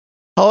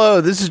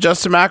Hello, this is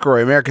Justin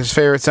McElroy, America's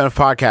favorite son of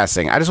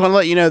podcasting. I just want to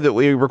let you know that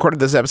we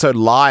recorded this episode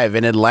live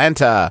in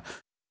Atlanta,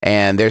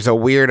 and there's a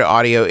weird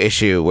audio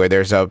issue where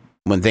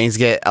when things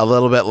get a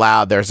little bit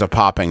loud, there's a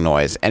popping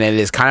noise, and it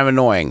is kind of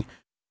annoying,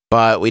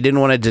 but we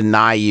didn't want to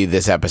deny you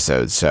this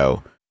episode,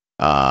 so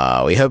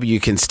we hope you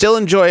can still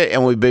enjoy it,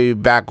 and we'll be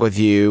back with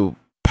you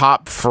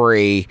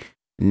pop-free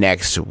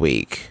next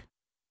week.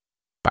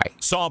 Bye.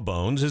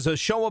 Sawbones is a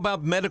show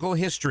about medical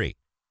history,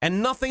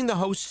 and nothing the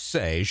hosts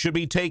say should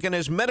be taken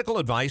as medical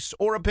advice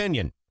or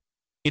opinion.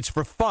 It's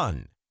for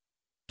fun.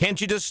 Can't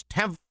you just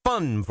have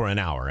fun for an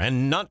hour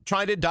and not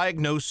try to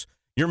diagnose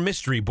your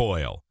mystery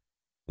boil?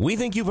 We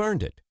think you've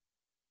earned it.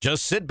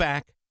 Just sit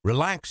back,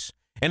 relax,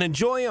 and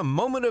enjoy a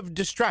moment of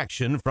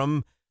distraction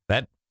from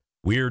that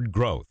weird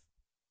growth.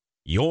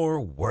 You're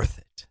worth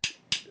it.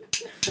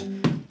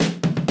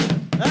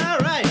 All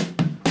right.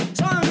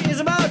 Song is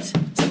about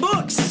some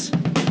books.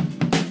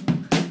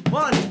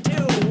 1, 2,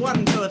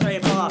 1, 2, 3,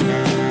 4.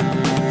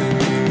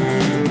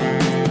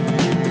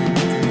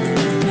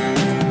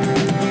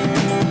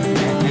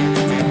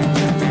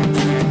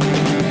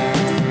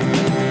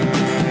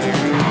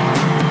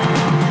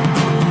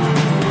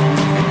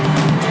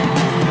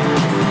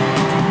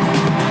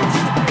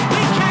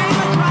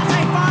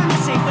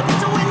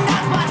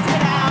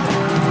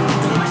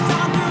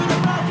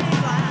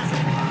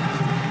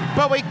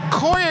 But we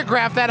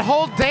choreographed that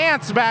whole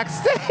dance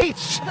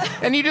backstage,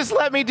 and you just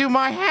let me do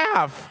my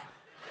half.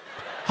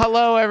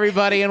 Hello,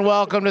 everybody, and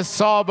welcome to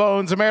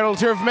Sawbones, a marital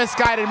tour of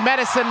misguided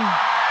medicine.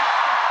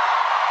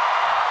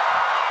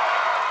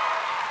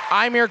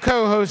 I'm your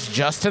co-host,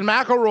 Justin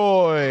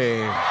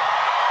McElroy.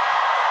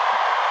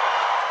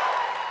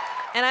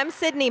 And I'm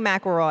Sydney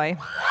McElroy.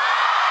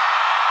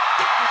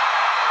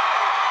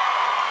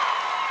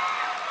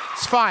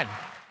 It's fine.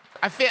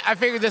 I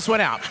figured this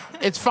one out.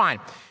 It's fine.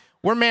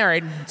 We're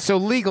married, so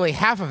legally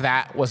half of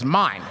that was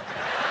mine.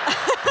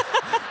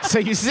 So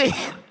you see...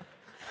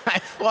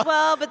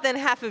 Well, but then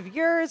half of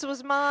yours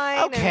was mine.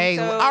 Okay,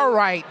 all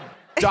right,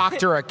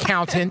 Dr.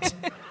 Accountant.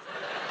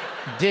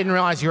 Didn't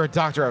realize you were a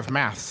doctor of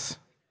maths.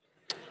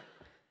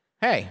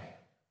 Hey.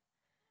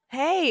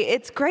 Hey,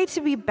 it's great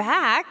to be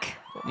back.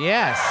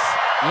 Yes.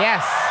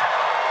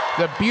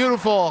 The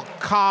beautiful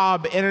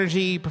Cobb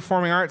Energy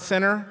Performing Arts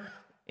Center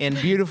in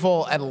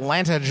beautiful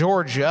Atlanta,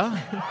 Georgia.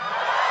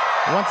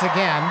 Once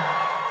again.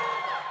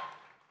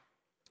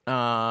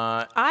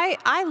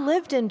 I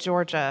lived in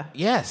Georgia.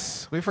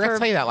 Yes, we forgot to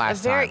tell you that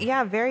last time.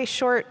 Yeah, very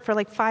short, for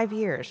like 5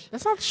 years.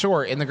 That's not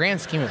short in the grand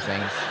scheme of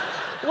things.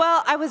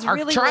 Well, I was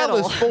really little. Our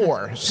child is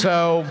 4,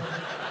 so...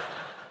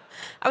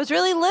 I was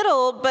really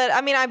little, but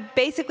I mean, I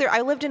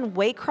lived in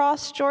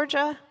Waycross,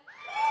 Georgia.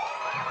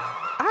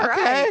 All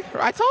right.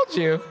 I told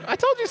you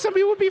some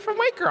people would be from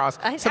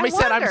Waycross. Somebody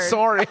said, I'm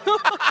sorry.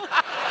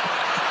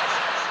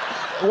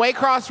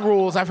 Waycross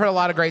rules. I've heard a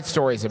lot of great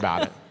stories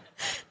about it.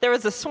 There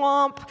was a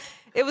swamp.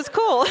 It was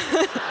cool.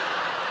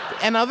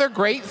 And other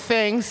great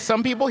things.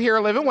 Some people here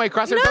live in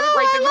Waycross. There's other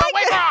great things about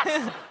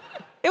Waycross.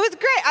 It was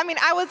great. I mean,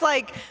 I was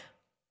like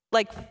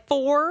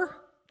 4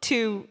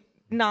 to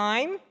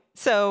 9.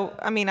 So,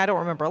 I mean, I don't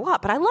remember a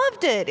lot, but I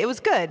loved it. It was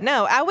good.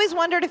 No, I always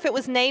wondered if it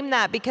was named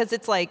that because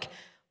it's like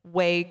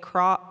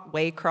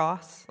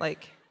Waycross.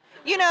 Like,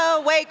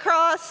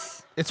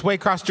 Waycross. It's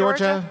Waycross,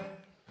 Georgia.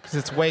 Because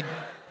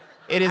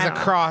it is a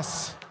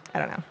cross. I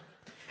don't know.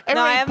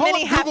 Everybody, I have pull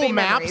many up happy Google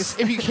Maps memories.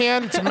 if you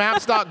can. It's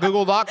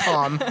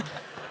maps.google.com.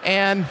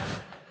 And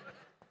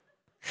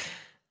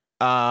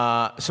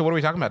so what are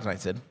we talking about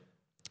tonight, Sid?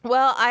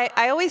 Well,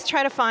 I always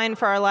try to find,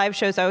 for our live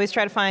shows,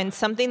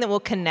 something that will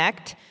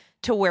connect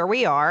to where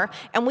we are.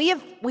 And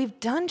we've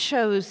done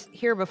shows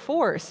here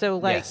before. So,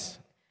 yes.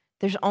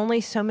 There's only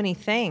so many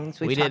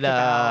things we talked did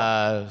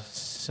about.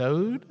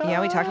 Soda?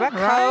 Yeah, we talked about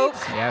right?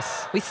 Coke.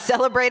 Yes. We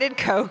celebrated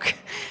Coke.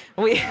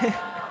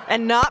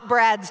 And not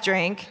Brad's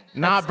drink.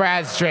 Not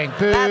Brad's drink.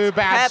 Boo, That's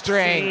Brad's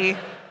Pepsi.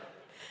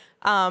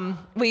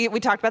 drink. We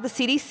talked about the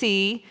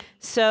CDC.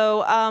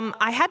 So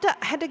I had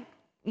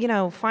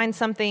to find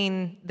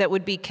something that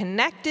would be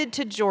connected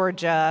to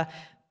Georgia,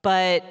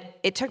 but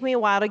it took me a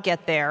while to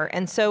get there.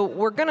 And so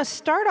we're going to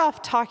start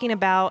off talking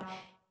about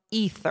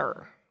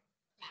ether.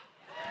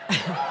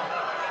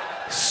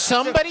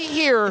 Somebody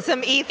here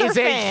Some ether is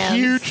fans. a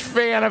huge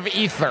fan of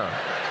ether.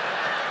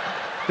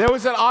 There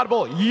was an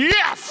audible,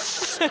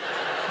 yes!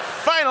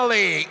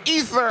 Finally,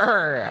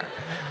 ether!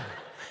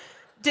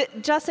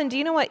 Justin, do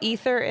you know what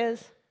ether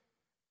is?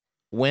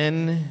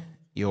 When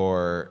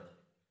your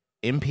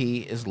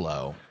MP is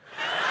low.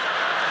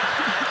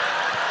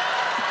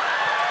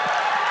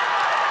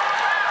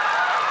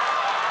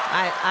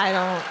 I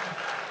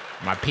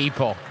don't. My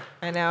people.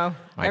 I know.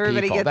 My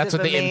Everybody people. gets That's it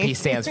what the but me. MP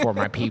stands for,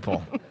 my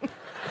people.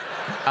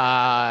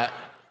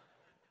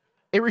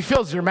 It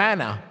refills your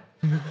mana.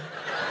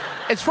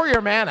 It's for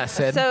your mana,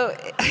 Sid. So,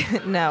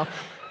 no.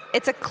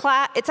 It's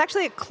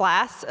actually a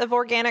class of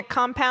organic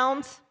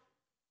compounds.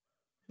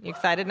 You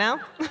excited now?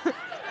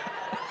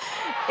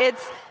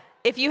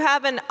 if you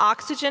have an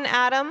oxygen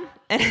atom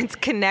and it's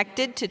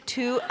connected to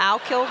 2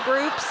 alkyl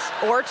groups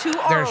or 2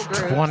 aryl There's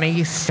groups.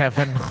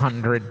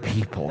 2,700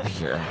 people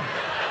here.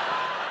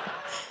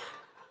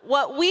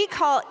 What we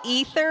call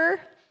ether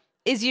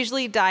is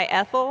usually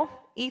diethyl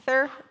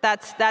ether.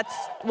 That's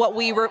what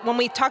when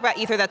we talk about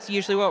ether, that's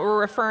usually what we're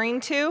referring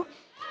to.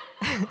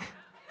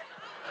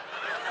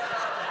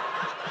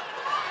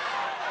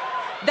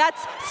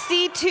 That's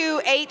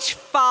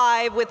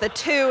C2H5 with a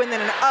 2 and then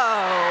an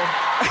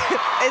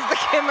O is the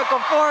chemical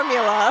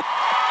formula.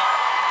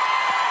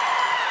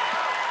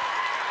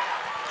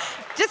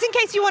 Just in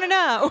case you want to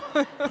know.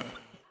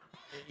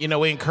 You know,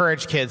 we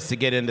encourage kids to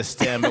get into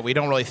STEM, but we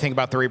don't really think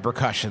about the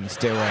repercussions,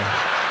 do we?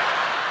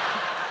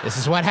 This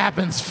is what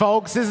happens,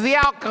 folks. This is the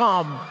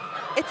outcome.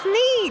 It's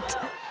neat.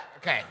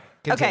 Okay.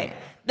 Continue. Okay.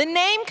 The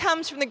name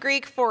comes from the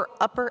Greek for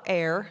upper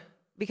air,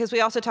 because we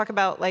also talk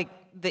about like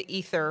the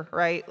ether,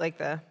 right? Like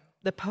the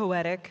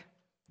poetic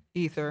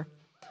ether.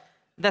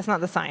 That's not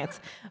the science.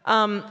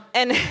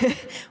 And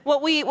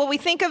what we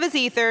think of as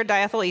ether,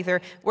 diethyl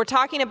ether, we're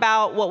talking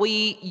about what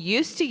we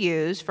used to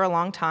use for a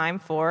long time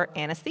for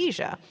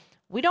anesthesia.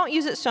 We don't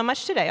use it so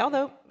much today,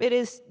 although it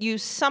is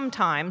used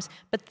sometimes,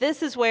 but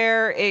this is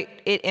where it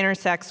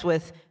intersects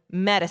with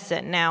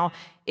medicine. Now,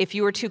 if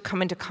you were to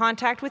come into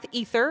contact with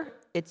ether,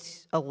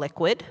 it's a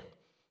liquid.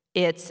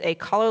 It's a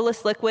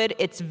colorless liquid.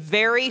 It's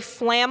very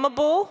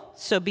flammable,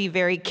 so be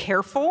very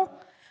careful.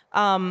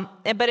 But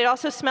it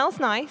also smells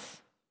nice.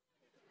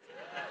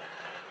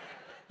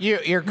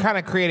 You're kind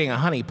of creating a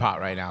honeypot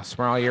right now,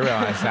 Smurl. You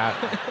realize that?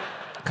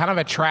 Kind of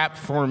a trap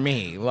for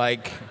me.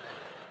 Like,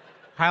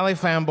 highly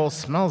flammable,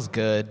 smells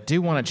good.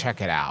 Do want to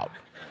check it out.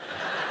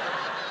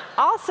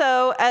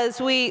 Also,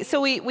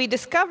 we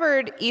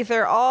discovered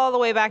ether all the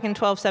way back in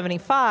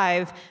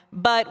 1275,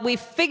 but we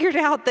figured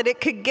out that it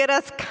could get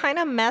us kind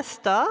of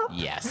messed up.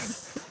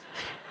 Yes.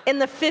 In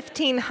the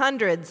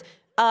 1500s,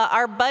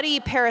 our buddy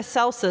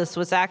Paracelsus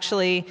was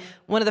actually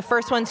one of the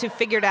first ones who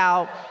figured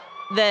out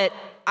that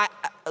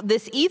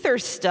this ether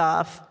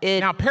stuff.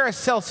 Now,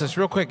 Paracelsus,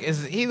 real quick,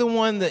 is he the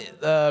one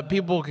that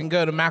people can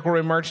go to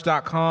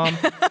McElroyMerch.com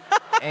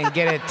and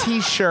get a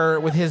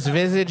T-shirt with his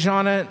visage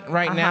on it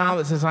right now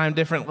that says, "I'm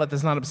different, let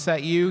this not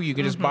upset you"? You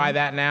can just buy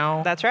that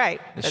now. That's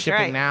right. It's That's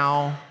shipping right.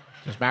 now.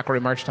 Just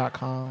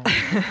McElroyMerch.com.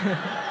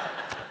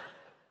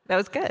 That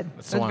was good. It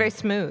was very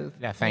smooth.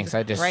 Yeah, thanks.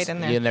 I just, right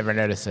in there. you never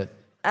notice it.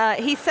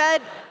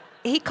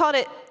 He called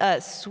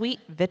it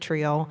sweet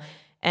vitriol,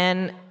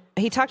 and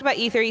he talked about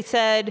ether. He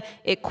said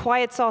it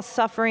quiets all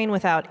suffering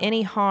without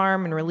any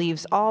harm and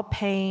relieves all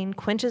pain,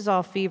 quenches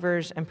all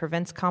fevers, and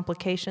prevents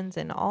complications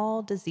in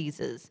all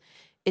diseases.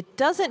 It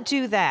doesn't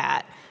do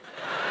that.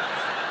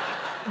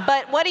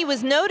 But what he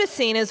was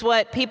noticing is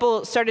what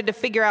people started to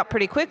figure out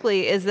pretty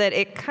quickly is that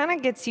it kind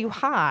of gets you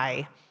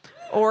high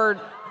or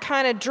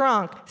kind of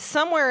drunk,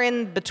 somewhere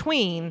in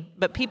between,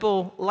 but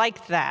people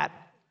liked that.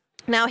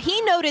 Now, he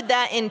noted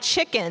that in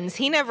chickens.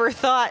 He never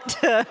thought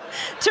to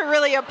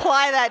really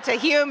apply that to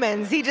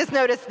humans. He just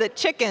noticed that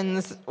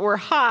chickens were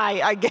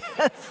high, I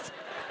guess,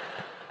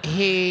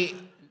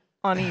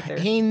 on ether.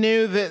 He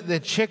knew that the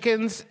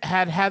chickens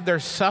had their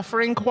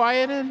suffering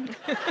quieted.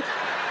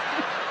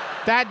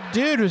 That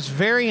dude was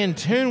very in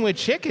tune with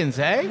chickens,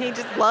 eh? He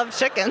just loved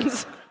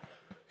chickens.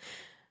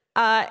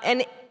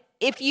 And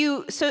if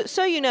you,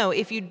 so you know,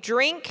 if you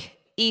drink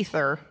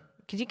ether,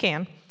 because you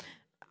can,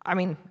 I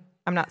mean,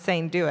 I'm not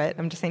saying do it.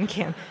 I'm just saying you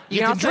can. You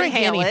can also drink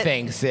inhale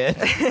anything, it. Sid.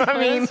 I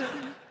mean,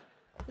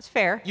 it's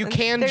fair. You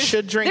There's-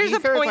 should drink there's a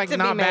ether? It's point like to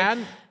be not made. bad?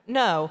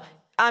 No.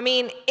 I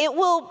mean, it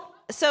will,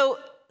 so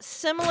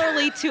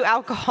similarly to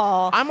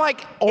alcohol. I'm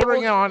like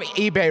ordering it on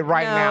eBay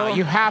right now. No.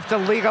 You have to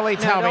legally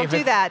tell me. Don't if do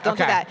it's- that. Don't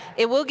do Okay. that.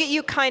 It will get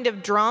you kind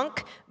of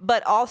drunk,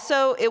 but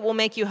also it will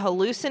make you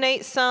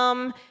hallucinate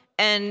some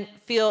and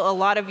feel a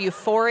lot of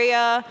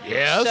euphoria.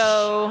 Yes.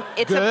 So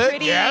it's Good, a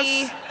pretty,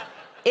 yes.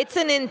 it's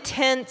an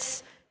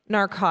intense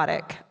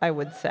narcotic, I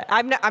would say.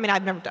 I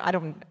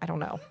don't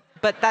know,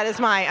 but that is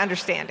my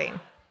understanding.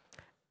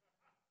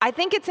 I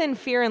think it's in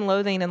Fear and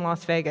Loathing in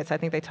Las Vegas. I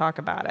think they talk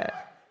about it.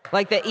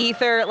 Like the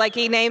ether, like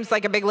he names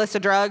like a big list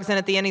of drugs, and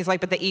at the end he's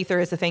like, but the ether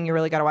is the thing you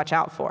really got to watch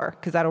out for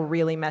because that'll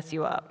really mess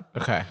you up.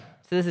 Okay.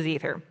 So this is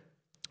ether.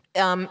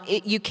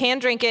 You can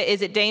drink it.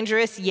 Is it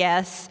dangerous?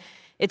 Yes.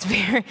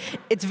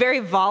 It's very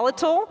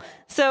volatile.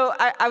 So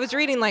I was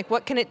reading like,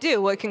 what can it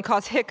do? What can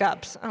cause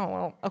hiccups? Oh,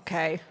 well,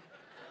 okay.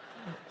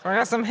 So I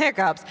got some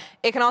hiccups.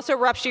 It can also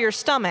rupture your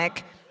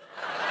stomach.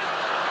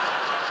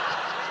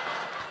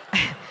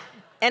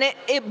 And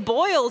it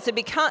boils,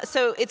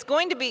 so it's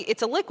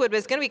a liquid, but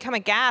it's going to become a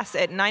gas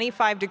at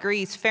 95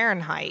 degrees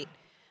Fahrenheit.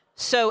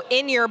 So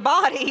in your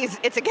bodies,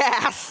 it's a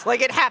gas.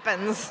 Like it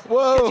happens.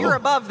 Whoa. If you're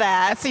above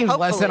that. That seems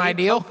less than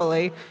ideal.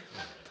 Hopefully.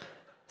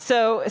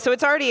 So it's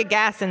already a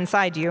gas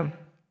inside you.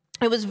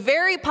 It was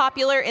very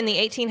popular in the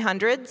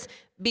 1800s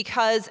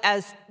because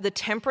as the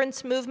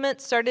temperance movement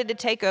started to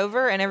take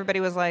over and everybody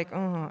was like,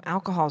 oh,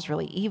 alcohol's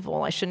really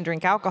evil. I shouldn't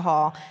drink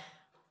alcohol.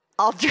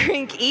 I'll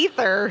drink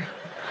ether.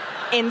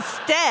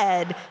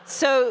 Instead,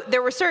 so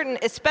there were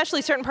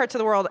especially certain parts of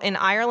the world, in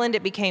Ireland,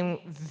 it became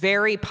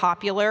very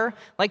popular.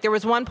 Like there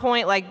was one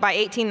point, like by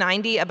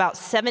 1890, about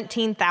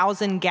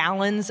 17,000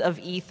 gallons of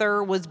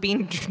ether was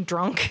being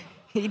drunk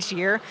each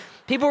year.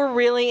 People were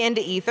really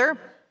into ether.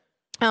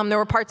 There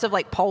were parts of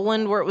like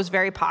Poland where it was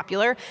very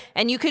popular,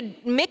 and you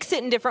could mix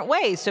it in different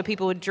ways. So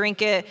people would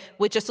drink it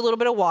with just a little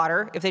bit of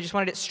water if they just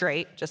wanted it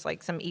straight, just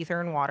like some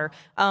ether and water.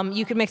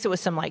 You could mix it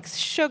with some like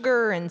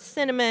sugar and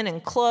cinnamon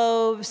and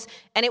cloves,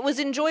 and it was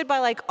enjoyed by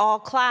like all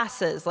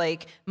classes.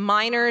 Like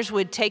miners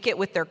would take it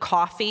with their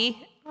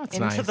coffee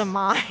into the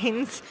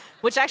mines,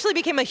 which actually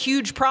became a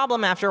huge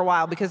problem after a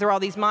while because there were all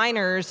these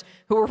miners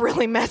who were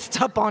really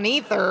messed up on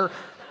ether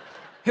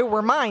who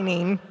were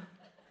mining.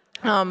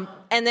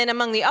 And then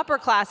among the upper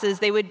classes,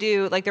 they would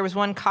do, like there was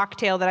one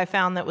cocktail that I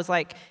found that was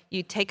like,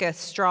 you take a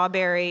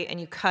strawberry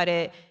and you cut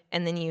it,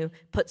 and then you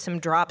put some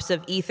drops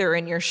of ether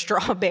in your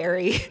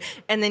strawberry,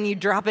 and then you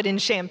drop it in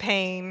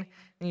champagne,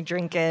 and you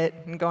drink it,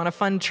 and go on a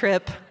fun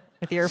trip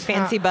with your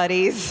fancy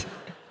buddies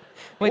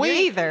with your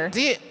ether.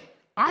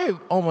 I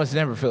almost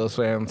never feel this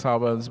way on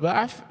Sawbones,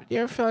 but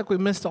you ever feel like we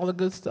missed all the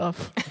good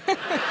stuff?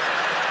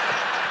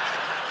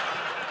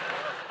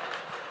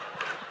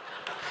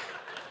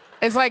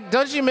 It's like,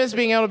 don't you miss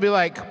being able to be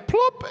like,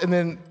 plop, and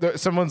then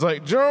someone's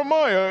like,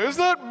 Jeremiah, is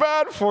that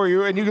bad for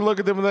you? And you can look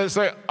at them and they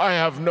say, I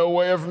have no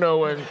way of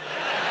knowing.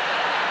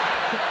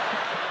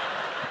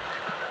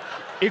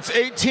 It's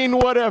 18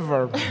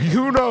 whatever.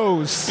 Who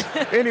knows?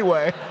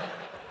 Anyway.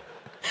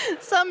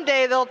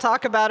 Someday they'll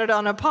talk about it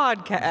on a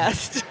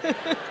podcast.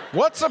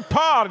 What's a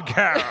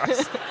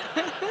podcast?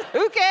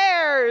 Who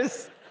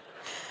cares?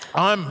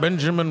 I'm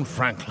Benjamin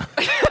Franklin.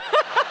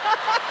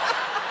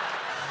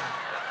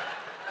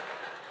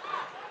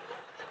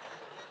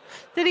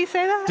 Did he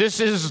say that? This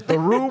is the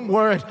room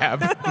where it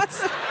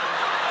happens.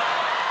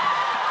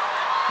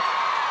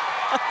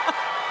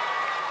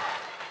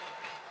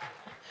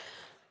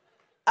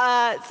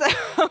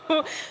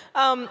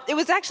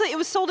 It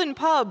was sold in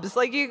pubs.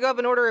 Like you could go up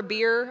and order a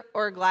beer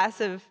or a glass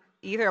of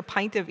ether, a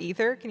pint of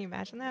ether. Can you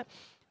imagine that?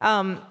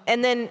 And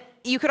then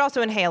you could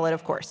also inhale it,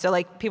 of course. So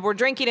like people were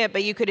drinking it,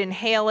 but you could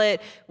inhale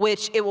it,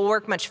 which it will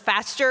work much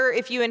faster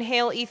if you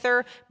inhale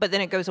ether, but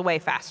then it goes away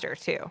faster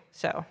too.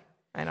 So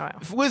I don't know.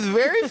 With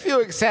very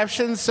few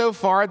exceptions so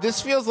far,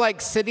 this feels like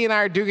Sydney and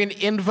I are doing an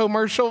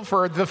infomercial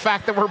for the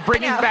fact that we're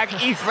bringing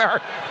back ether.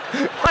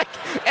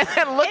 And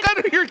then look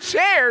under your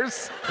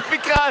chairs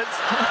because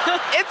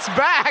it's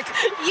back.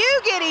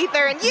 You get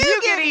ether, and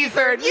you get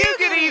ether, and you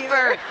get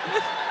ether.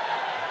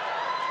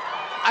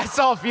 I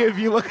saw a few of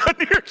you look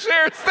under your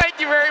chairs. Thank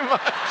you very much.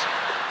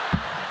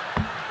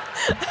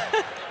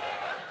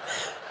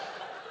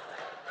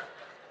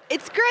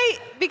 It's great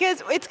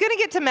because it's going to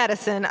get to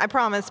medicine, I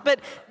promise.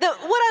 But what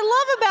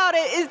I love about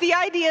it is the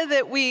idea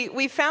that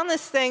we found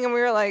this thing and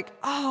we were like,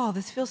 oh,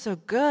 this feels so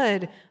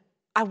good.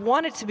 I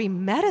want it to be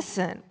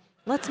medicine.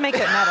 Let's make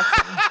it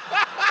medicine.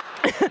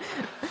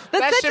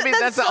 That's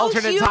the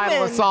alternate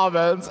title of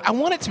Sawbones. I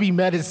want it to be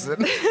medicine.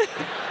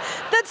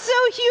 That's so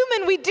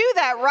human. We do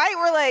that, right?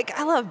 We're like,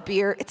 I love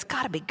beer. It's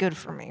got to be good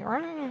for me,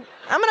 right?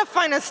 I'm going to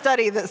find a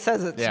study that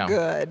says it's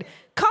good.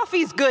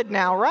 Coffee's good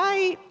now,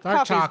 right? Dark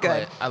Coffee's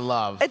chocolate, good. I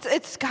love.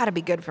 It's got to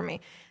be good for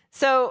me.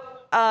 So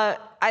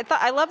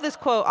I love this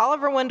quote.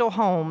 Oliver Wendell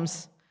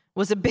Holmes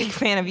was a big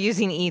fan of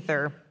using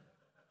ether.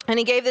 And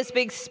he gave this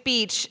big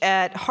speech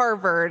at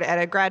Harvard at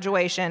a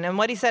graduation. And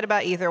what he said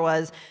about ether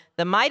was,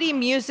 the mighty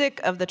music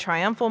of the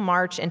triumphal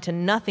march into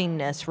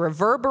nothingness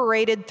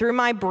reverberated through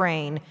my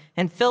brain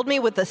and filled me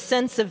with a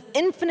sense of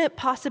infinite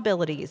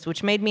possibilities,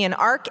 which made me an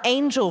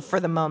archangel for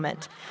the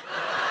moment.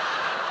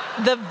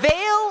 The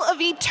veil of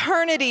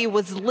eternity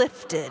was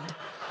lifted.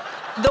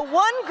 The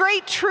one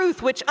great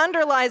truth which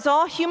underlies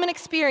all human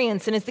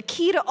experience and is the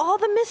key to all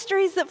the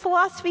mysteries that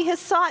philosophy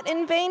has sought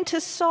in vain to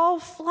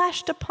solve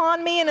flashed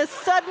upon me in a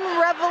sudden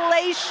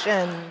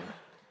revelation.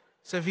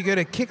 So if you go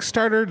to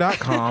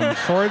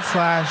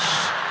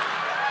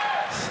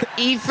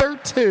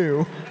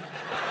kickstarter.com/ether2.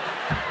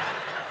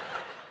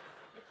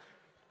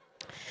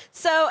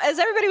 So as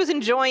everybody was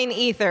enjoying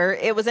ether,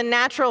 it was a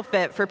natural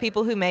fit for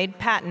people who made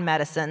patent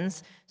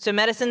medicines. So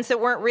medicines that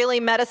weren't really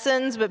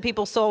medicines, but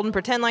people sold and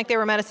pretend like they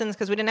were medicines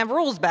because we didn't have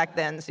rules back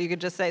then. So you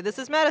could just say, this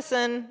is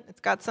medicine.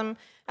 It's got some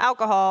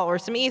alcohol or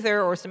some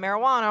ether or some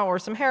marijuana or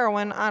some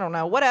heroin. I don't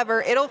know,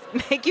 whatever. It'll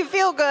make you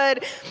feel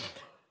good.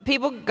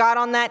 People got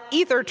on that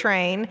ether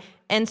train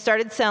and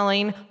started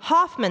selling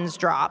Hoffman's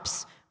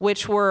drops,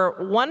 which were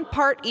 1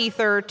 part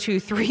ether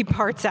to 3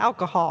 parts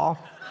alcohol.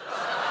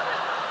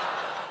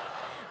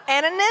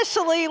 And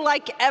initially,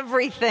 like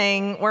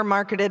everything, were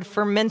marketed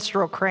for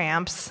menstrual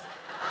cramps.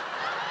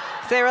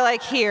 They were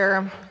like,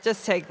 here,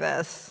 just take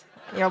this.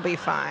 You'll be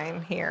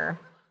fine. Here.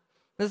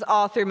 This is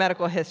all through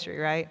medical history,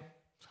 right?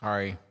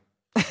 Sorry.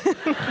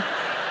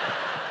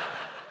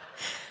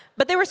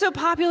 But they were so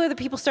popular that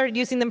people started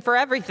using them for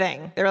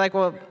everything. They were like,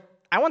 well,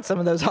 I want some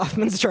of those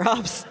Hoffman's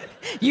drops.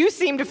 You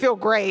seem to feel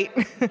great.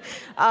 So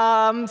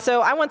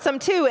I want some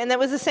too. And that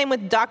was the same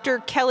with Dr.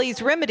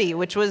 Kelly's Remedy,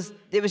 it was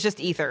just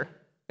ether.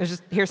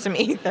 Here's some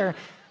ether.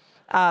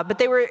 But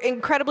they were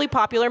incredibly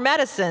popular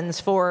medicines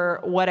for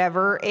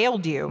whatever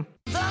ailed you.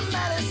 The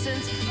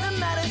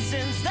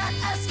medicines that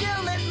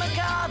escalate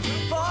macabre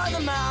for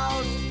the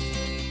mouth.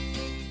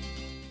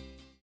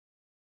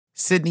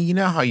 Sydney, you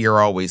know how you're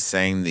always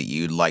saying that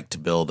you'd like to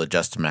build a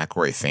Justin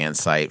McElroy fan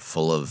site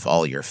full of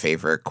all your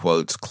favorite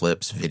quotes,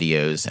 clips,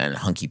 videos, and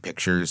hunky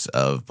pictures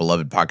of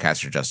beloved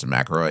podcaster Justin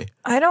McElroy?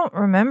 I don't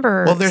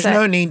remember. Well, there's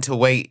no need to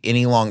wait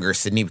any longer,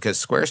 Sydney,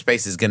 because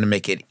Squarespace is going to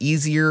make it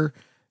easier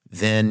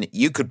than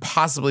you could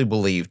possibly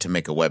believe to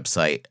make a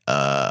website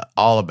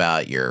all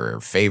about your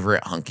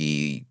favorite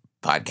hunky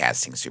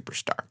podcasting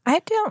superstar. I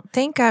don't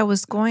think I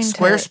was going to.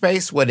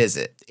 Squarespace, what is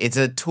it? It's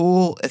a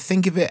tool.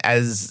 Think of it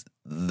as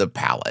the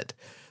palette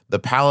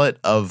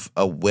of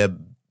a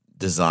web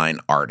design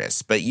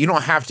artist. But you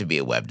don't have to be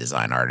a web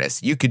design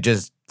artist. You could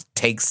just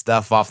take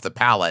stuff off the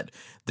palette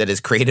that is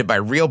created by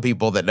real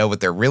people that know what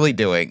they're really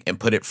doing and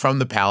put it from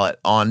the palette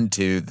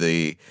onto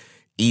the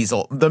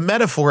easel. The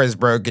metaphor is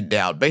broken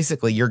down.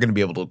 Basically, you're going to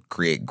be able to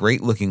create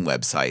great looking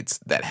websites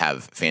that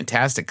have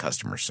fantastic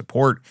customer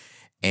support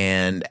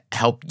and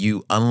help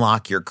you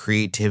unlock your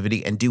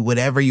creativity and do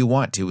whatever you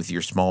want to with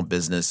your small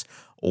business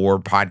or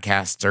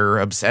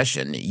podcaster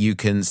obsession. You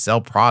can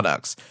sell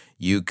products.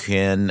 You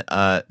can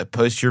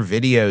post your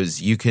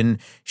videos. You can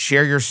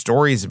share your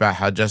stories about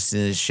how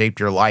Justin has shaped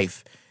your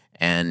life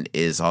and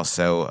is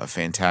also a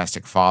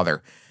fantastic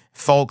father.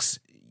 Folks,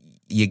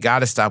 you got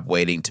to stop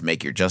waiting to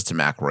make your Justin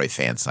McElroy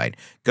fan site.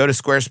 Go to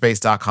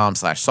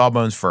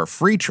squarespace.com/sawbones for a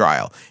free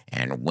trial.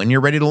 And when you're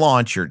ready to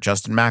launch your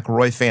Justin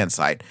McElroy fan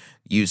site,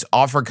 use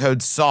offer code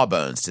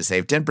SAWBONES to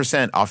save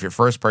 10% off your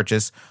first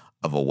purchase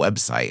of a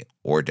website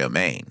or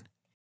domain.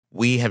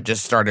 We have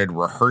just started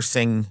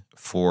rehearsing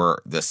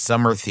for the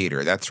summer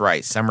theater. That's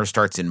right. Summer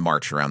starts in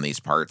March around these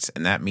parts,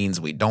 and that means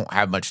we don't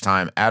have much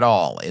time at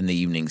all in the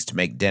evenings to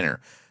make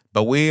dinner.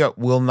 But we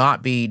will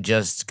not be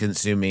just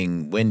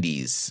consuming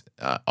Wendy's,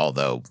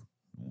 although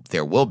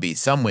there will be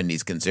some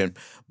Wendy's consumed,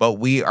 but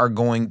we are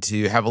going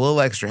to have a little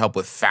extra help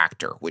with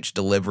Factor, which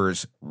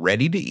delivers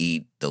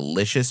ready-to-eat,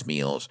 delicious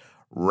meals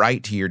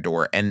right to your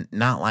door, and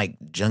not like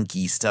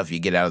junky stuff you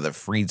get out of the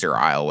freezer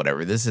aisle,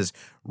 whatever. This is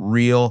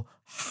real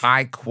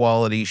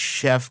high-quality,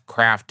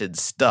 chef-crafted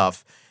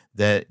stuff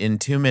that in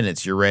 2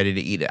 minutes you're ready to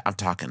eat it. I'm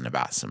talking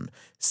about some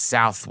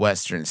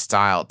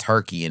Southwestern-style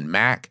turkey and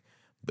mac.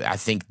 I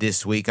think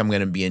this week I'm going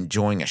to be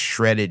enjoying a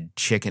shredded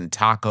chicken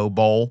taco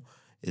bowl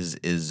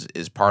is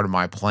part of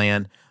my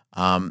plan.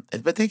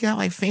 But they got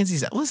like fancy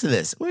stuff. Listen to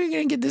this. Where are you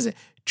going to get this?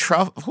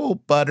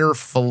 Truffle butter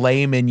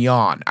filet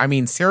mignon. I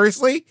mean,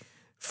 seriously?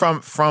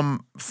 From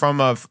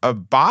a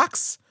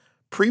box?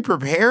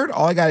 Pre-prepared?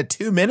 All I got is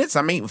 2 minutes?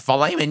 I'm eating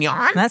filet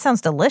mignon? That sounds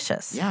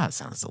delicious. Yeah, it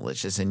sounds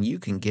delicious. And you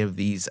can give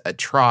these a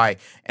try.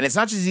 And it's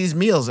not just these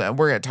meals.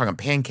 We're talking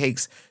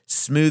pancakes,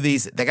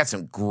 smoothies. They got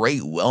some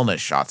great wellness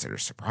shots that are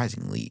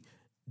surprisingly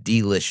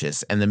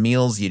delicious. And the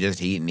meals you just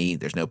eat and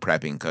eat. There's no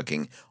prepping,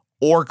 cooking,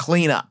 or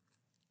cleanup.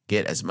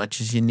 Get as much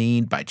as you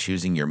need by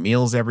choosing your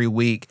meals every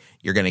week.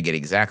 You're going to get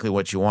exactly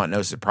what you want.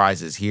 No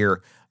surprises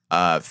here.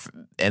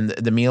 And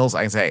the meals,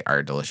 I can say,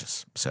 are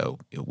delicious. So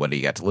what do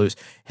you got to lose?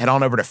 Head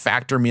on over to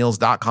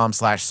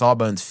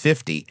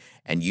factormeals.com/sawbones50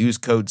 and use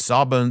code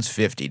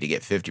sawbones50 to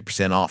get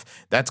 50% off.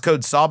 That's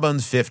code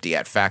sawbones50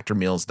 at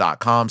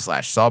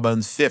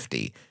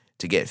factormeals.com/sawbones50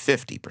 to get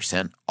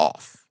 50%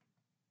 off.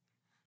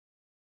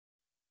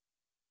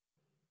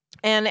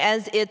 And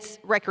as its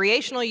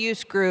recreational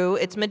use grew,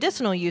 its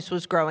medicinal use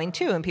was growing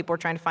too, and people were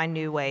trying to find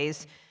new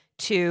ways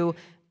to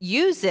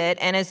use it.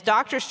 And as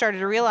doctors started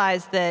to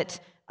realize that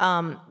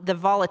the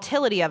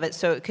volatility of it,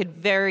 so it could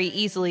very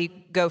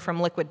easily go from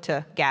liquid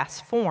to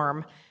gas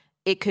form,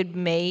 it could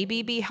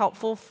maybe be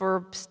helpful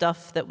for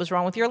stuff that was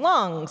wrong with your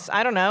lungs.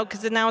 I don't know,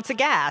 because now it's a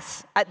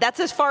gas. That's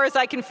as far as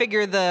I can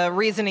figure the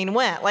reasoning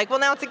went. Like, well,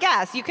 now it's a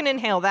gas. You can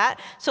inhale that,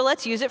 so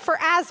let's use it for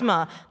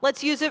asthma.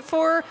 Let's use it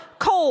for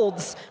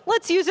colds.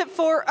 Let's use it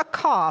for a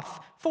cough,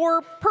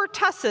 for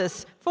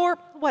pertussis, for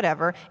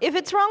whatever. If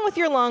it's wrong with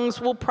your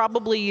lungs, we'll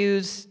probably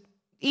use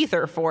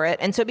ether for it.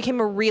 And so it became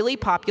a really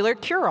popular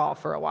cure-all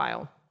for a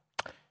while.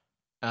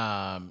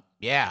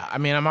 Yeah, I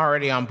mean, I'm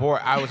already on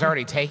board. I was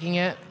already taking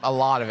it, a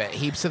lot of it,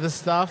 heaps of the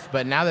stuff,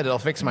 but now that it'll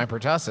fix my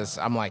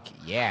pertussis, I'm like,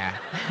 yeah.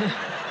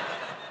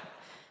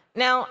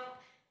 Now,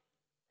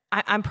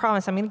 I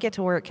promise I'm going to get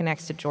to where it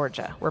connects to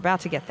Georgia. We're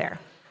about to get there.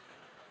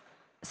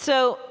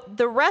 So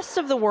the rest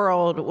of the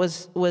world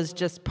was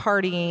just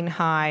partying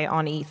high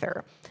on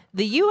ether.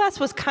 The U.S.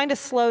 was kind of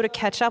slow to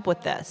catch up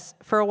with this.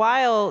 For a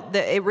while,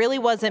 it really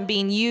wasn't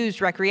being used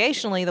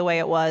recreationally the way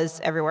it was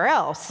everywhere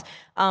else.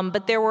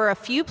 But there were a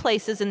few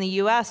places in the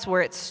U.S.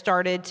 where it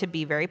started to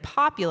be very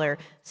popular,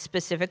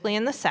 specifically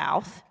in the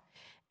South.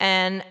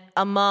 And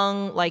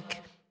among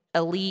like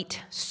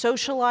elite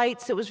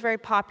socialites, it was very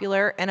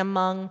popular. And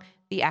among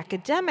the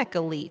academic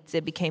elites,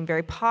 it became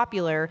very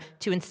popular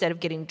to, instead of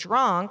getting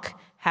drunk,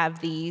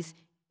 have these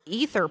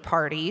ether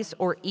parties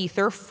or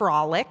ether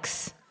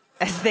frolics,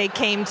 as they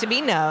came to be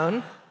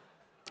known,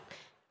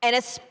 and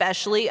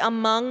especially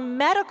among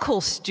medical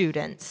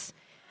students.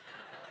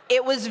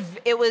 It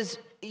was.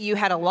 You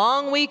had a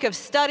long week of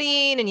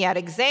studying, and you had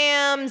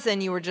exams,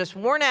 and you were just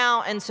worn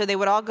out, and so they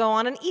would all go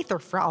on an ether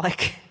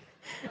frolic,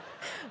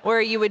 where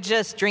you would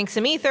just drink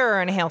some ether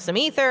or inhale some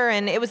ether,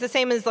 and it was the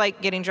same as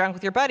like getting drunk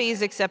with your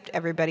buddies, except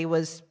everybody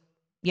was,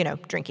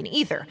 drinking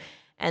ether.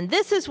 And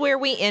this is where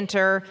we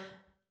enter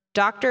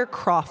Dr.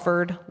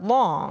 Crawford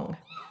Long.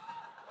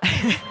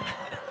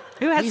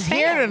 Who has He's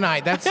here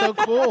tonight. That's so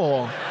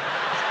cool.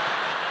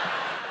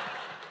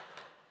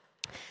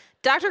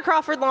 Dr.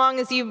 Crawford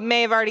Long, as you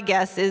may have already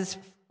guessed,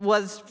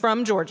 was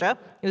from Georgia.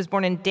 He was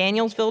born in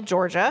Danielsville,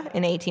 Georgia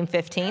in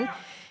 1815.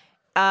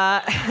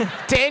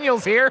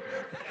 Daniel's here.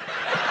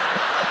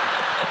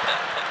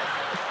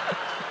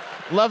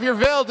 Love your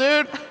Ville,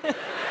 dude.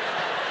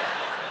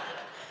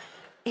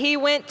 He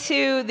went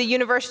to the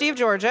University of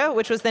Georgia,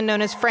 which was then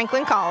known as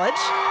Franklin College,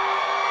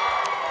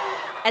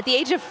 at the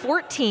age of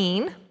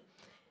 14.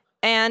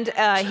 And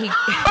he...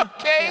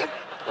 Okay,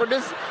 we're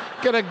just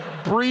gonna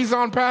breeze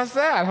on past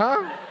that,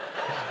 huh?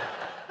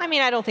 I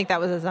mean, I don't think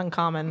that was as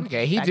uncommon.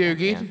 Okay, he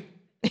doogied.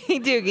 He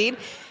doogied.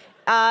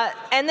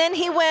 And then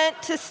he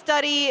went to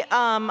study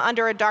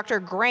under a Dr.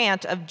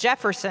 Grant of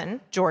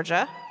Jefferson,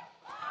 Georgia.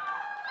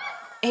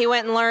 He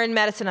went and learned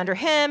medicine under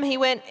him.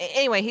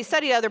 He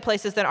studied other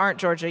places that aren't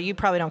Georgia. You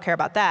probably don't care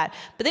about that.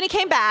 But then he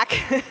came back.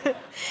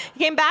 He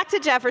came back to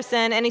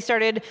Jefferson, and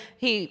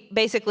he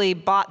basically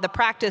bought the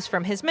practice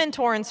from his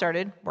mentor and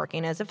started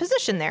working as a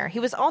physician there. He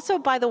was also,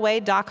 by the way,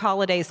 Doc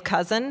Holliday's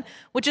cousin,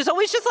 which is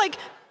always just like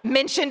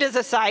mentioned as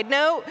a side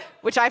note,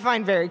 which I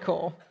find very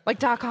cool. Like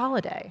Doc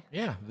Holliday.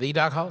 Yeah, the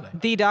Doc Holliday.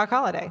 The Doc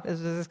Holliday. This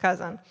was his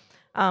cousin.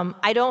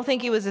 I don't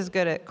think he was as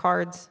good at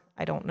cards.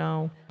 I don't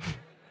know.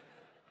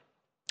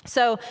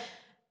 So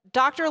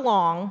Dr.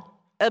 Long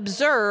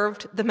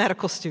observed the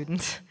medical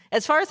students.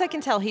 As far as I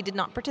can tell, he did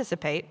not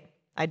participate.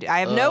 I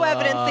have no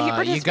evidence that he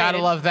participated. You gotta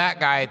love that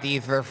guy at the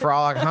Ether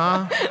Frolic,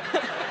 huh?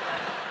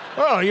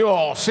 Well, you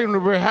all seem to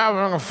be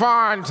having a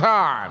fine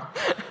time.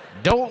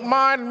 Don't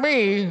mind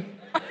me.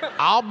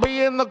 I'll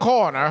be in the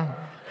corner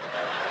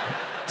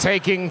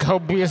taking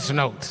copious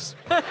notes.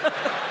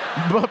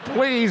 But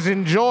please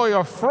enjoy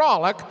your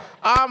frolic.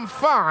 I'm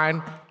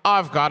fine.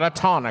 I've got a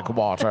tonic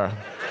water.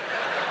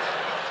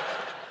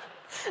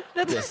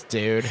 This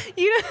dude.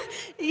 You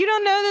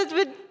don't know this,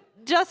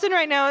 but Justin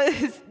right now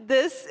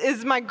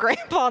is my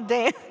Grandpa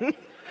Dan.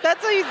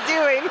 That's what he's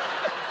doing.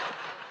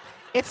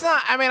 It's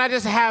not, I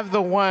just have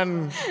the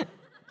one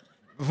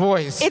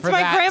voice It's for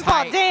my that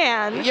Grandpa type.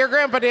 Dan. Your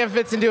Grandpa Dan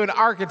fits into an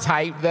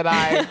archetype that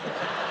I...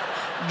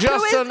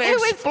 Justin, Who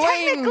is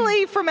explain...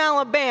 technically from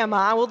Alabama,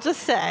 I will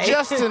just say.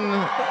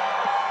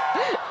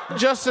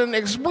 Justin,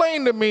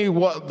 explain to me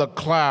what the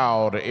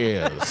cloud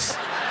is.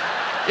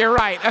 You're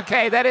right.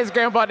 Okay, that is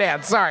Grandpa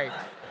Dan. Sorry.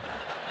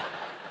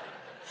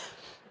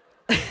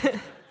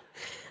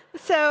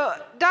 So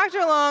Dr.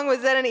 Long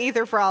was at an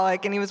ether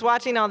frolic, and he was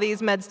watching all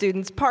these med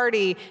students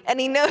party, and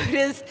he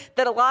noticed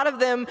that a lot of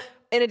them,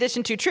 in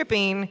addition to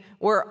tripping,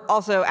 were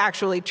also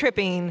actually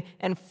tripping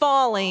and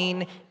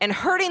falling and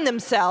hurting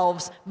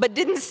themselves, but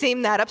didn't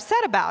seem that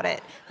upset about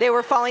it. They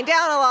were falling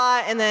down a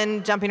lot and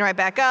then jumping right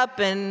back up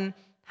and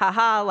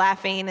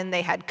laughing, and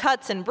they had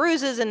cuts and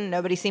bruises, and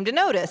nobody seemed to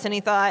notice. And he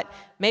thought,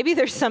 maybe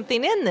there's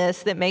something in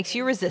this that makes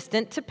you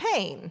resistant to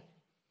pain.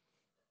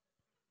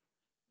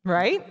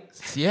 Right?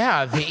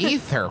 Yeah, the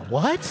ether.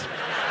 What?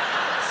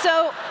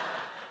 So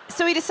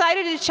he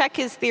decided to check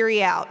his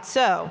theory out.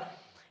 So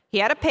he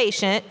had a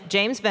patient,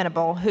 James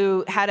Venable,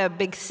 who had a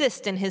big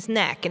cyst in his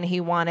neck, and he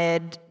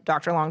wanted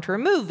Dr. Long to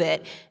remove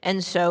it.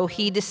 And so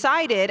he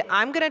decided,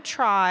 I'm going to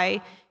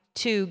try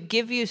to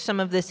give you some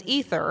of this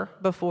ether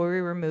before we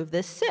remove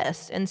this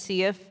cyst and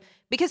see if,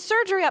 because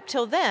surgery up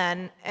till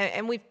then,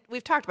 and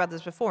we've talked about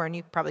this before, and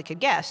you probably could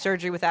guess,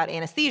 surgery without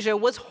anesthesia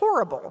was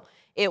horrible.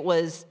 It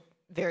was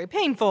very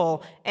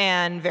painful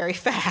and very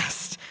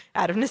fast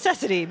out of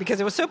necessity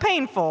because it was so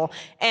painful.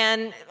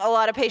 And a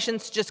lot of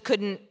patients just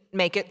couldn't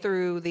make it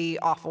through the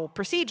awful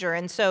procedure.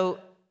 And so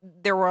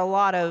there were a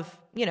lot of,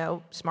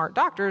 smart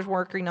doctors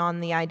working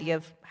on the idea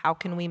of how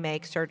can we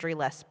make surgery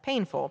less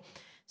painful.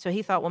 So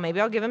he thought, well, maybe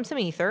I'll give him some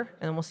ether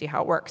and then we'll see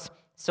how it works.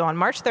 So on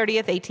March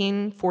 30th,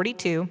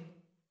 1842,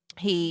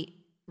 he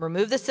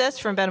removed the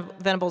cyst from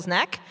Venable's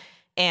neck,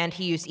 and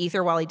he used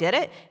ether while he did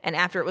it. And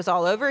after it was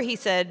all over, he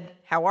said,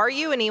 how are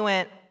you? And he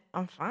went,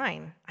 I'm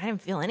fine. I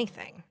didn't feel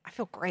anything. I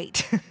feel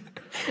great.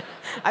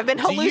 I've been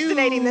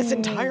hallucinating this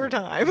entire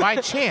time. By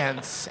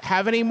chance,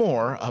 have any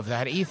more of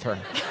that ether?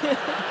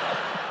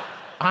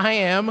 I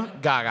am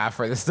gaga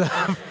for this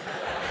stuff.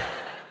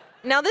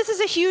 Now, this is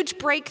a huge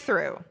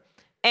breakthrough,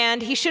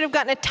 and he should have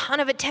gotten a ton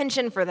of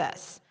attention for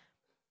this.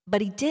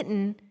 But he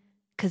didn't,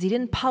 because he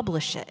didn't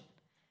publish it,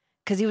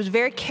 because he was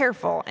very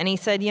careful. And he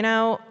said,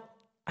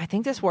 I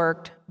think this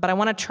worked, but I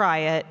want to try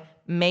it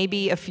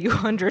maybe a few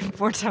hundred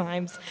more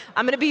times.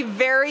 I'm going to be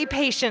very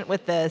patient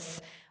with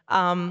this,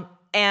 and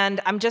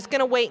I'm just going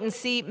to wait and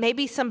see.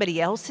 Maybe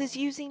somebody else is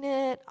using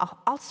it.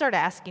 I'll start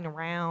asking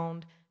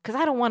around, because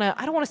I don't want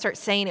to start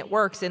saying it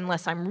works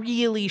unless I'm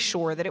really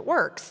sure that it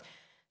works.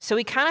 So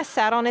he kind of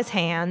sat on his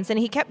hands, and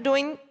he kept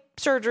doing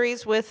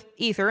surgeries with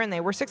ether, and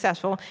they were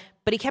successful,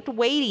 but he kept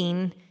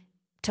waiting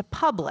to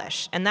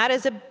publish. And that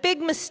is a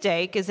big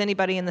mistake, as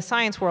anybody in the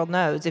science world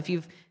knows. If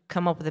you've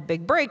come up with a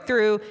big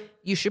breakthrough,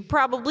 you should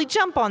probably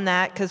jump on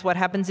that, because what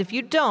happens if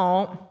you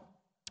don't?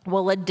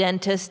 Well, a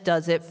dentist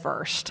does it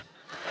first.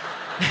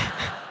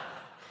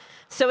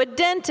 So a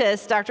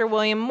dentist, Dr.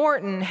 William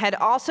Morton, had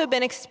also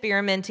been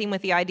experimenting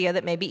with the idea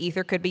that maybe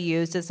ether could be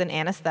used as an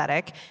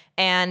anesthetic,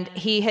 and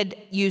he had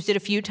used it a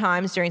few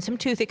times during some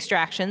tooth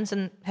extractions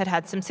and had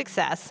had some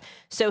success.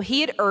 So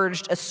he had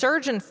urged a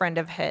surgeon friend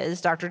of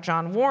his, Dr.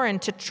 John Warren,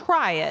 to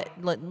try it.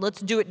 Let's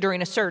do it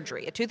during a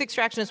surgery. A tooth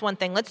extraction is one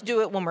thing. Let's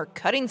do it when we're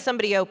cutting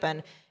somebody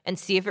open and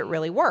see if it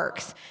really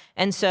works.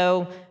 And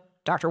so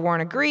Dr.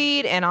 Warren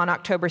agreed, and on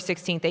October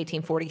 16th,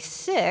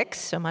 1846,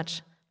 so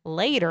much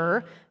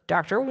later,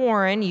 Dr.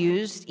 Warren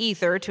used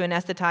ether to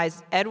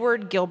anesthetize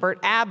Edward Gilbert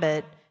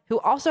Abbott, who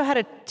also had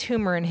a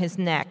tumor in his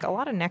neck. A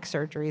lot of neck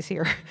surgeries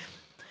here.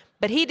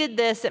 But he did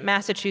this at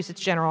Massachusetts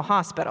General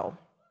Hospital.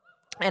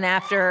 And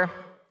after,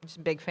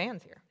 some big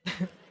fans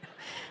here.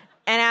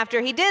 And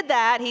after he did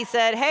that, he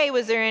said, hey,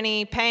 was there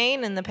any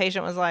pain? And the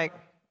patient was like,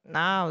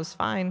 nah, it was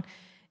fine.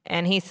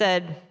 And he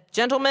said,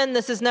 gentlemen,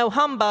 this is no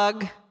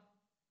humbug.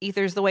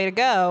 Ether's the way to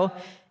go.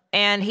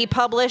 And he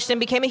published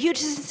and became a huge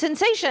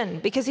sensation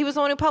because he was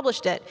the one who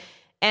published it.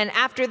 And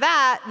after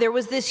that, there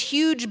was this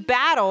huge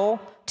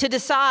battle to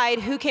decide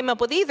who came up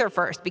with ether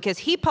first, because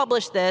he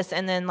published this,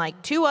 and then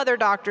like two other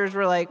doctors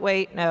were like,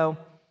 wait, no.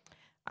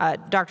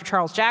 Dr.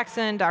 Charles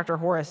Jackson, Dr.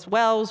 Horace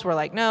Wells were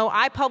like, no,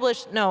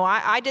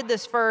 I did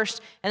this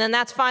first. And then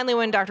that's finally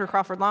when Dr.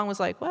 Crawford Long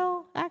was like,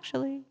 well,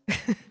 actually,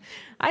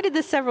 I did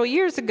this several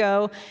years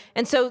ago.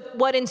 And so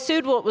what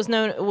ensued was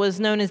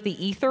known as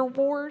the Ether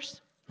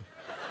Wars.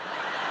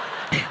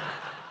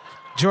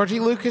 Georgie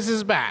Lucas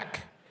is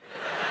back.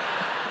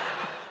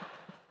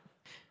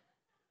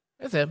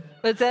 That's it.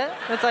 That's it?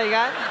 That's all you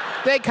got?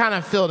 They kind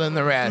of filled in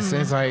the rest.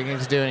 It's like,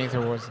 he's doing Ether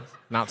Wars.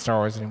 Not Star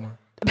Wars anymore.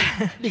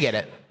 You get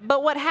it.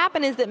 But what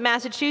happened is that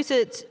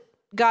Massachusetts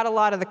got a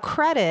lot of the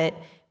credit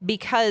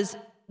because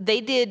they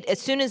did, as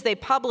soon as they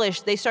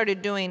published, they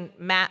started doing,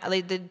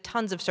 they did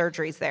tons of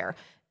surgeries there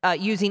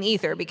using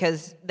ether,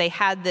 because they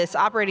had this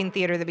operating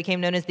theater that became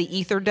known as the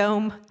Ether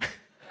Dome.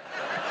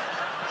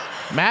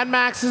 Mad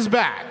Max is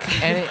back.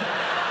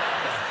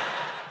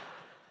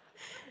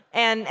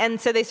 And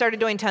so they started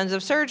doing tons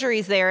of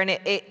surgeries there, and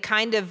it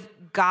kind of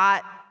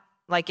got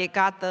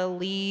the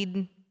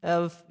lead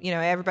of,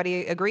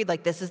 everybody agreed,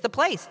 like, this is the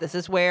place. This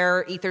is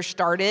where ether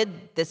started.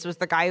 This was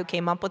the guy who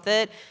came up with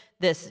it.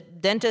 This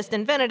dentist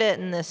invented it,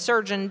 and this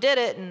surgeon did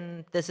it,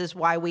 and this is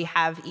why we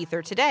have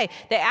ether today.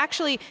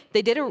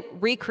 They did a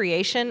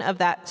recreation of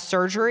that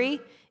surgery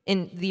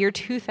in the year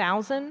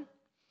 2000,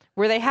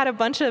 where they had a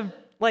bunch of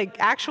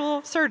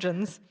actual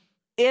surgeons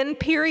in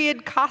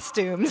period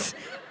costumes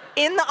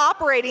in the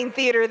operating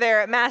theater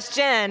there at Mass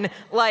Gen,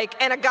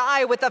 and a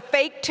guy with a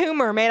fake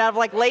tumor made out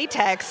of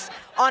latex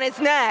on his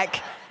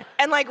neck,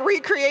 and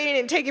recreating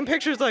and taking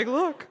pictures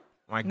look,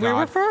 my God. We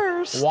were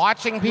first.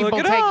 Watching people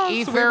Look at take us,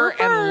 ether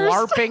and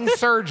LARPing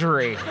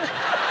surgery.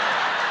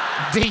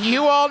 Do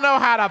you all know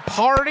how to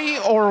party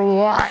or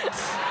what?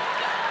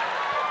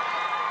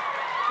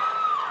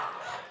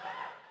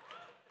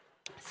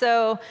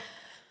 So,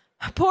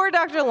 poor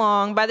Dr.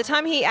 Long, by the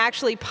time he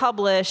actually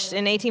published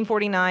in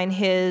 1849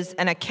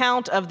 an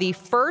account of the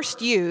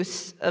first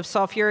use of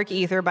sulfuric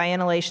ether by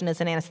inhalation as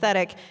an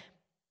anesthetic,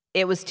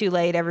 it was too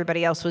late.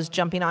 Everybody else was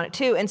jumping on it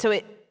too. And so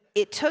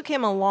it took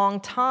him a long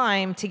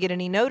time to get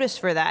any notice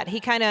for that. He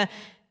kind of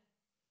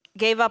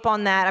gave up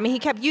on that. I mean, he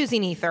kept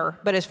using ether,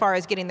 but as far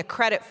as getting the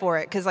credit for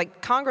it, because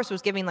Congress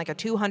was giving a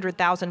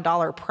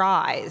 $200,000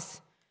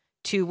 prize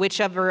to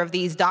whichever of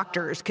these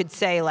doctors could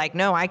say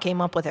no, I came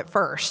up with it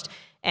first.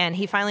 And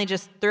he finally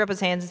just threw up his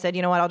hands and said,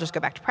 you know what, I'll just go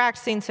back to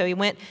practicing. So he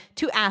went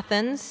to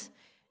Athens,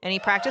 and he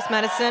practiced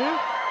medicine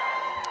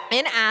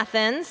in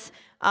Athens.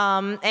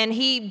 And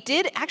he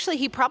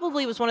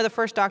probably was one of the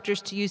first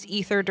doctors to use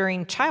ether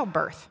during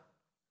childbirth.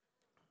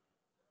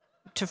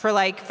 For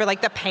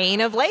the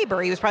pain of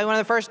labor. He was probably one of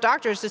the first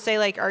doctors to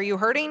say, are you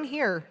hurting?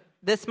 Here,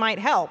 this might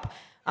help.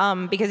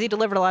 Because he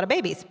delivered a lot of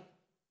babies.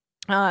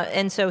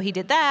 And so he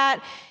did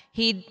that.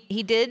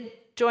 He did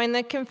join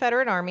the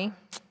Confederate Army.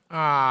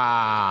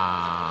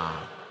 I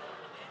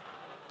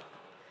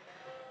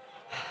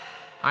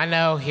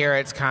know here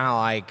it's kind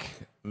of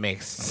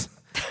mixed.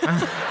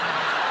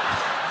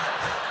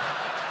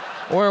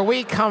 Where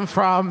we come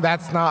from,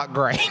 that's not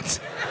great.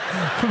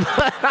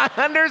 But I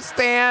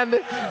understand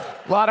a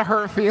lot of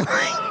hurt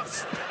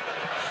feelings.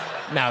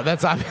 No,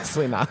 that's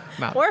obviously not.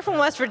 We're from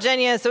West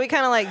Virginia, so we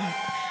kind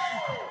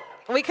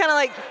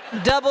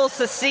of double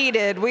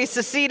seceded. We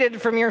seceded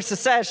from your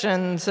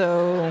secession,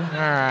 so. All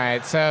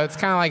right, so it's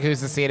kind of who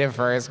seceded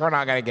first. We're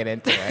not going to get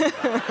into it.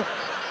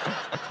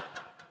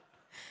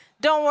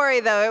 Don't worry,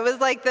 though. It was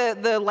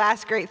the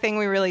last great thing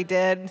we really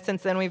did.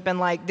 Since then, we've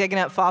been digging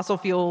up fossil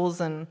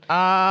fuels and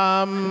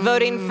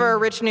voting for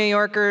rich New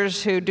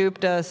Yorkers who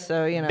duped us,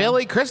 so,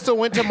 Billy Crystal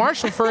went to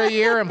Marshall for a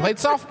year and played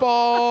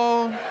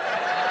softball.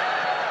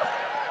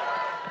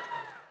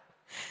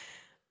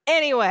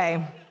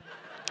 Anyway,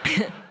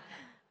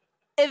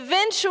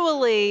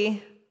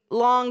 eventually,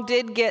 Long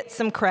did get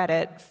some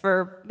credit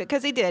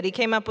because he did. He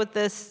came up with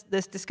this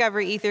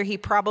discovery ether. He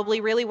probably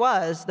really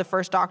was the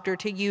first doctor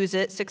to use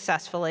it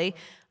successfully.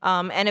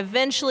 And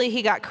eventually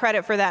he got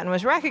credit for that and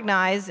was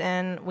recognized.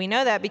 And we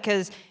know that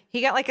because he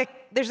got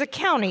there's a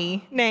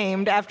county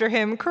named after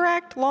him,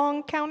 correct?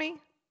 Long County?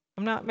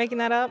 I'm not making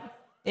that up.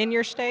 In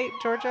your state,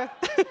 Georgia?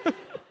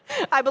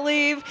 I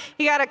believe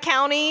he got a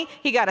county,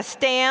 he got a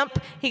stamp,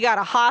 he got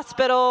a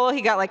hospital,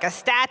 he got a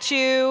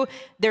statue.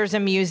 There's a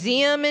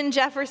museum in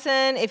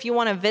Jefferson. If you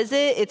want to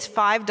visit, it's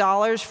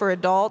 $5 for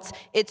adults.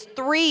 It's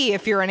 $3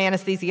 if you're an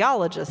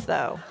anesthesiologist,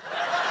 though.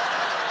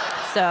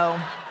 So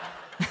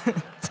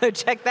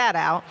check that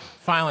out.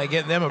 Finally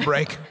getting them a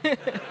break.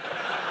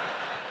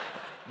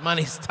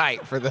 Money's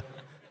tight for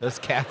those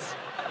cats.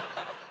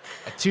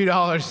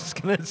 $2 is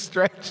gonna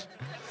stretch.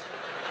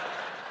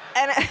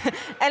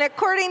 And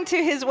according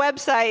to his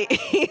website,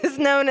 he is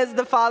known as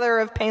the father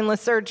of painless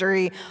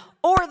surgery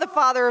or the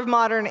father of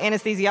modern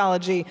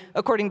anesthesiology,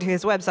 according to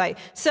his website.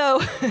 So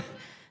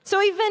he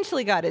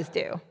eventually got his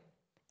due.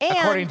 And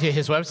according to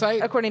his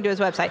website? According to his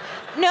website.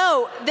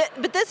 No,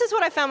 but this is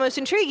what I found most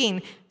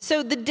intriguing.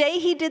 So the day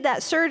he did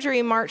that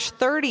surgery, March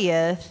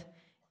 30th,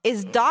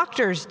 is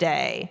Doctor's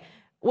Day,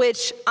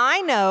 which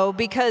I know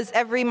because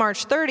every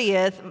March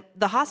 30th,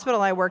 the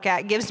hospital I work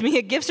at gives me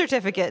a gift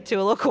certificate to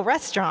a local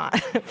restaurant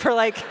for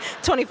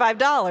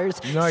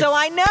 $25. Nice. So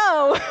I know,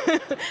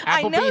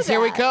 I know Applebee's, that. here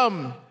we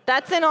come.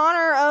 That's in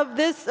honor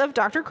of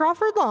Dr.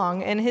 Crawford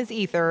Long and his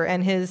ether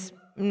and his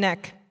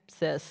neck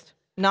cyst.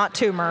 Not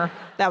tumor.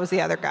 That was the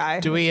other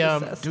guy. Do we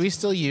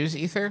still use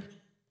ether?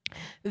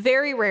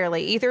 Very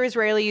rarely. Ether is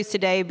rarely used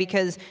today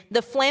because the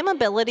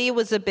flammability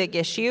was a big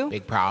issue.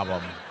 Big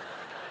problem.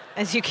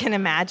 As you can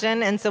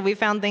imagine. And so we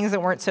found things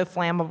that weren't so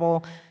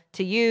flammable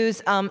to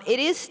use. It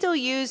is still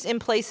used in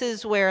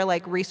places where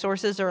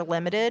resources are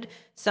limited.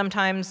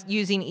 Sometimes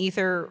using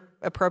ether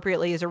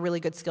appropriately is a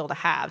really good skill to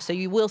have. So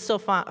you will still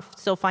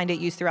find it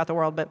used throughout the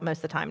world, but most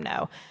of the time,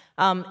 no.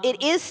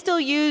 It is still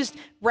used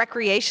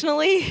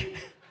recreationally.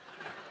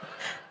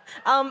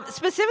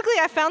 Specifically,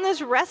 I found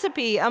this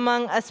recipe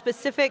among a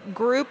specific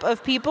group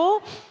of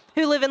people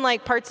who live in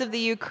parts of the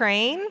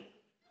Ukraine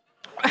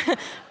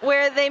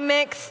where they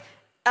mix...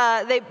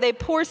 They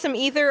pour some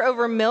ether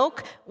over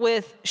milk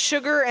with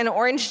sugar and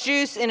orange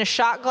juice in a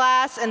shot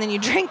glass, and then you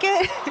drink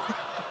it.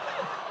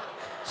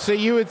 So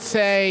you would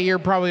say you're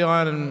probably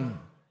on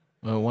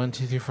 1,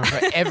 2, 3, 4,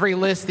 5, every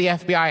list the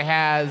FBI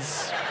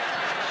has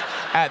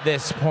at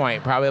this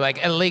point. Probably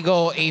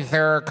illegal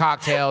ether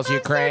cocktails,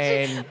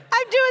 Ukraine.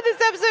 I'm doing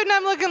this episode, and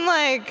I'm looking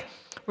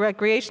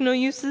recreational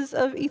uses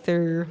of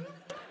ether.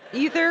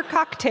 Ether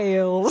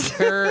cocktails.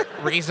 Ether,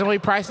 reasonably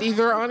priced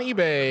ether on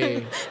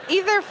eBay.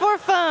 Ether for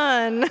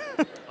fun.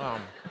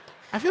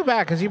 I feel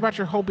bad because you brought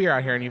your whole beer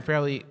out here and you've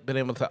barely been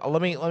able to.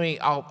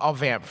 I'll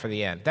vamp for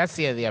the end. That's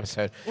the end of the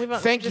episode. We've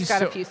just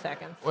got a few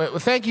seconds. Well,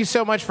 thank you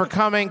so much for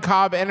coming,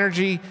 Cobb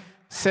Energy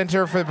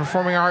Center for the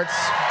Performing Arts,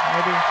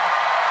 maybe.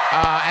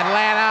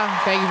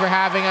 Atlanta, thank you for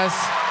having us.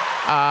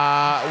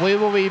 We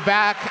will be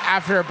back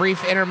after a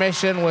brief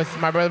intermission with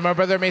my brother. My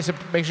brother, make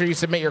sure you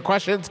submit your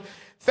questions.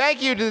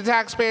 Thank you to the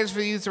taxpayers for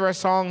the use of our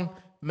song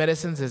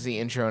Medicines as the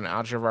intro and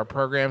outro of our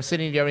program.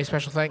 Sydney, do you have any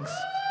special thanks?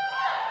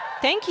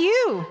 Thank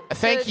you.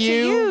 Thank to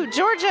you. you,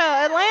 Georgia,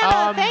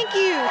 Atlanta. Thank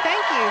you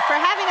for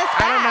having us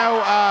back.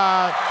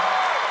 I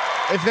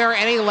don't know if there are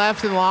any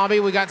left in the lobby.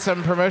 We got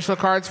some promotional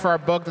cards for our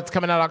book that's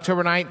coming out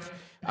October 9th.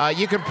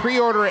 You can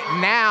pre-order it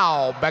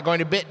now by going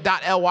to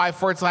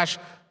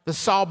bit.ly/the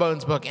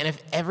Sawbones book. And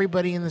if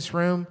everybody in this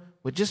room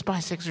would just buy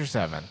 6 or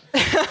 7,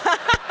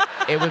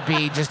 it would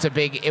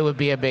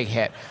be a big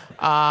hit.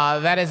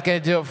 That is going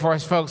to do it for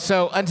us, folks.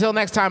 So until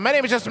next time, my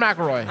name is Justin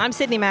McElroy. I'm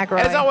Sydney McElroy.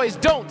 And as always,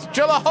 don't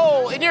drill a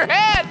hole in your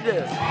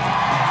head.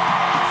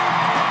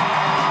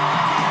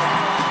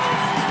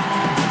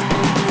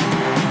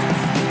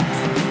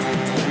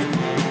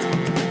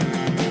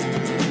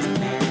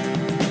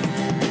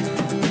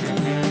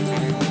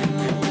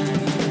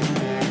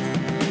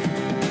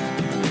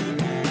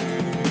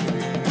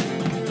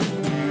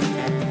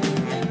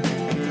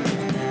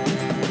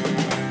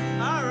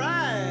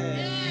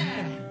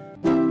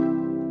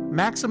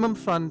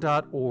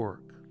 MaximumFun.org.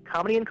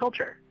 Comedy and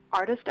culture.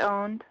 Artist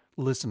owned.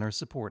 Listener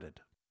supported.